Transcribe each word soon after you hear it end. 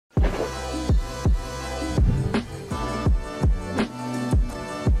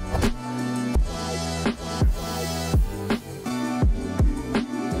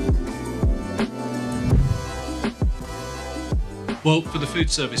Well, for the food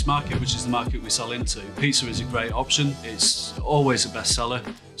service market, which is the market we sell into, pizza is a great option. It's always a bestseller.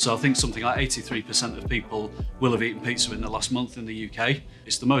 So I think something like 83% of people will have eaten pizza in the last month in the UK.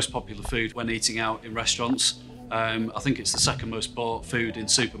 It's the most popular food when eating out in restaurants. I think it's the second most bought food in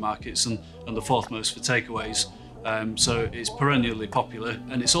supermarkets and the fourth most for takeaways. So it's perennially popular,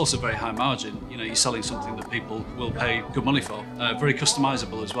 and it's also very high margin. You know, you're selling something that people will pay good money for. Very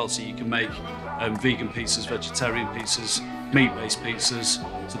customizable as well, so you can make vegan pizzas, vegetarian pizzas, meat-based pizzas.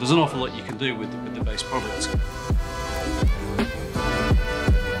 So there's an awful lot you can do with the base product.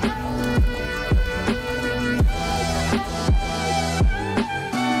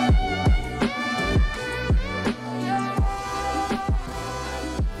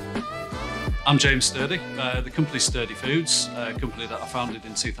 I'm James Sturdy. The company's Sturdy Foods, a company that I founded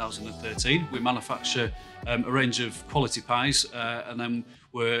in 2013. We manufacture a range of quality pies, and then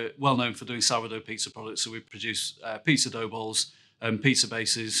we're well known for doing sourdough pizza products. So we produce pizza dough balls, pizza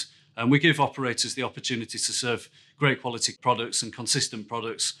bases, and we give operators the opportunity to serve great quality products and consistent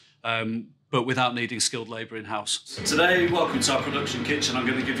products, but without needing skilled labour in-house. Today, welcome to our production kitchen. I'm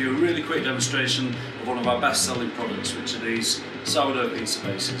going to give you a really quick demonstration of one of our best-selling products, which are these sourdough pizza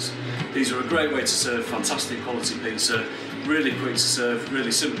bases. These are a great way to serve fantastic quality pizza, really quick to serve,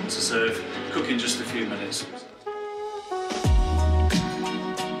 really simple to serve, cook in just a few minutes.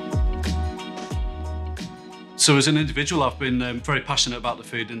 So as an individual, I've been very passionate about the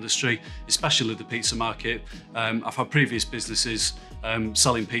food industry, especially the pizza market. I've had previous businesses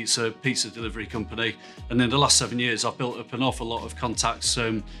selling pizza delivery company, and in the last 7 years I've built up an awful lot of contacts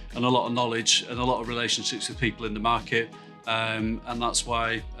and a lot of knowledge and a lot of relationships with people in the market, and that's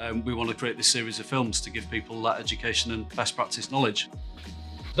why we want to create this series of films to give people that education and best practice knowledge.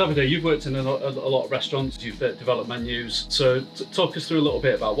 Davide, you've worked in a lot of restaurants, you've developed menus, so talk us through a little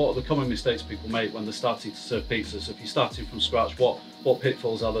bit about what are the common mistakes people make when they're starting to serve pizza. So if you're starting from scratch, what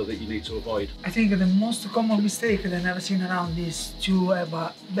pitfalls are there that you need to avoid? I think the most common mistake that I've seen around is to have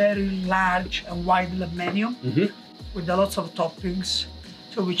a very large and wide menu with a lot of toppings,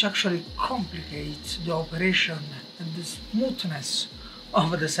 so which actually complicates the operation and the smoothness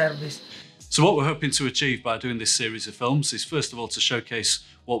of the service. So what we're hoping to achieve by doing this series of films is first of all to showcase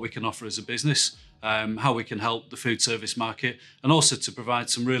what we can offer as a business, how we can help the food service market, and also to provide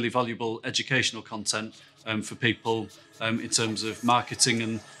some really valuable educational content for people in terms of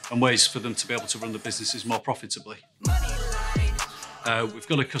marketing and ways for them to be able to run the businesses more profitably. We've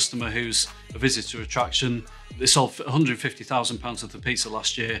got a customer who's a visitor attraction. They sold £150,000 worth of pizza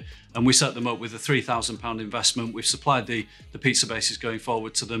last year, and we set them up with a £3,000 investment. We've supplied the pizza bases going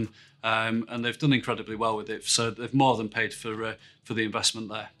forward to them, and they've done incredibly well with it. So they've more than paid for the investment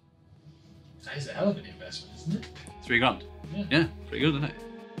there. That is a hell of an investment, isn't it? £3 grand. Yeah, pretty good, isn't it?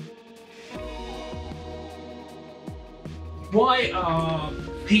 Why are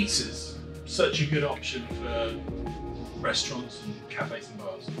pizzas such a good option for restaurants and cafes and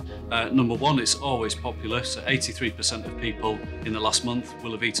bars? Number one, it's always popular. So 83% of people in the last month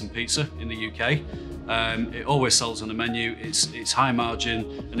will have eaten pizza in the UK. It always sells on the menu. It's high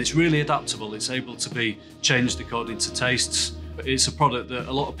margin and it's really adaptable. It's able to be changed according to tastes. It's a product that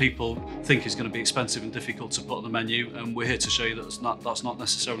a lot of people think is going to be expensive and difficult to put on the menu, and we're here to show you that that's not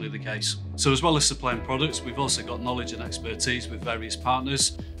necessarily the case. So as well as supplying products, we've also got knowledge and expertise with various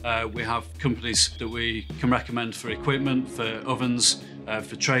partners. We have companies that we can recommend for equipment, for ovens,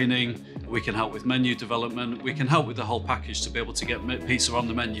 for training. We can help with menu development. We can help with the whole package to be able to get pizza on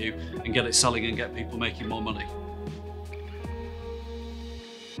the menu and get it selling and get people making more money.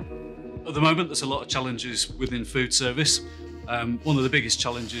 At the moment, there's a lot of challenges within food service. One of the biggest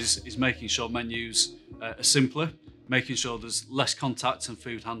challenges is making sure menus are simpler, making sure there's less contact and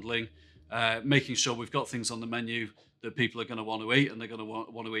food handling, making sure we've got things on the menu that people are going to want to eat and they're going to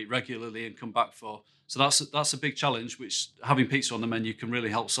want to eat regularly and come back for. So that's a big challenge which having pizza on the menu can really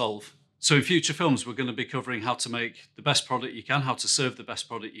help solve. So in future films, we're going to be covering how to make the best product you can, how to serve the best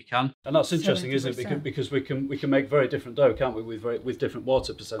product you can. And that's interesting, 70%. Isn't it? Because we can make very different dough, can't we, with different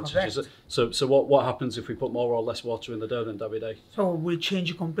water percentages. Correct. So what happens if we put more or less water in the dough then, Davide? So we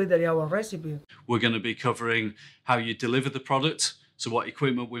change completely our recipe. We're going to be covering how you deliver the product, so what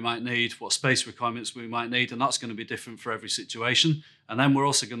equipment we might need, what space requirements we might need, and that's going to be different for every situation. And then we're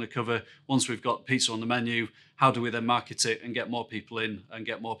also going to cover, once we've got pizza on the menu, how do we then market it and get more people in and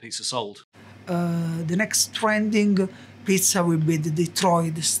get more pizza sold? The next trending pizza will be the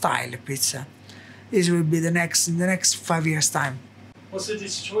Detroit style pizza. This will be in the next 5 years' time. What's the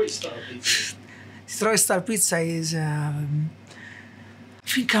Detroit style pizza? Detroit style pizza is, I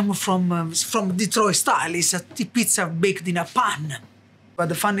think I'm from Detroit style. It's a pizza baked in a pan. But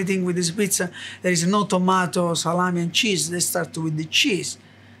the funny thing with this pizza, there is no tomato, salami, and cheese. They start with the cheese.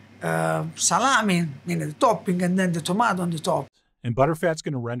 Salami, meaning the topping, and then the tomato on the top. And butterfat's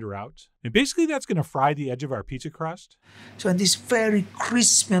going to render out. And basically that's going to fry the edge of our pizza crust. So it is very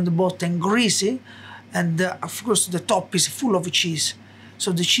crispy on the bottom, greasy, and of course the top is full of cheese.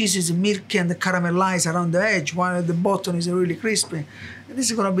 So the cheese is milky and caramelized around the edge, while the bottom is really crispy. And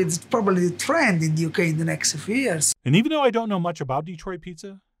this is going to be probably the trend in the UK in the next few years. And even though I don't know much about Detroit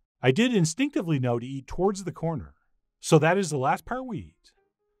pizza, I did instinctively know to eat towards the corner. So that is the last part we eat.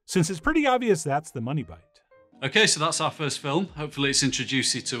 Since it's pretty obvious that's the money bite. Okay, so that's our first film. Hopefully it's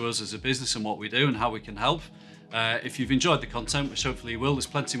introduced you to us as a business and what we do and how we can help. If you've enjoyed the content, which hopefully you will, there's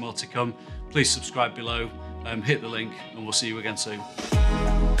plenty more to come. Please subscribe below, hit the link, and we'll see you again soon.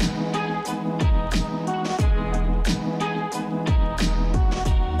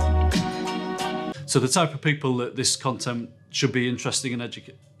 So the type of people that this content should be interesting and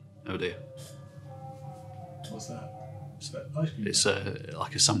educating. Oh dear. What's that? Ice cream? It's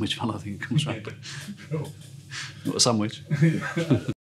like a sandwich van, I think it comes round. Cool. What a sandwich.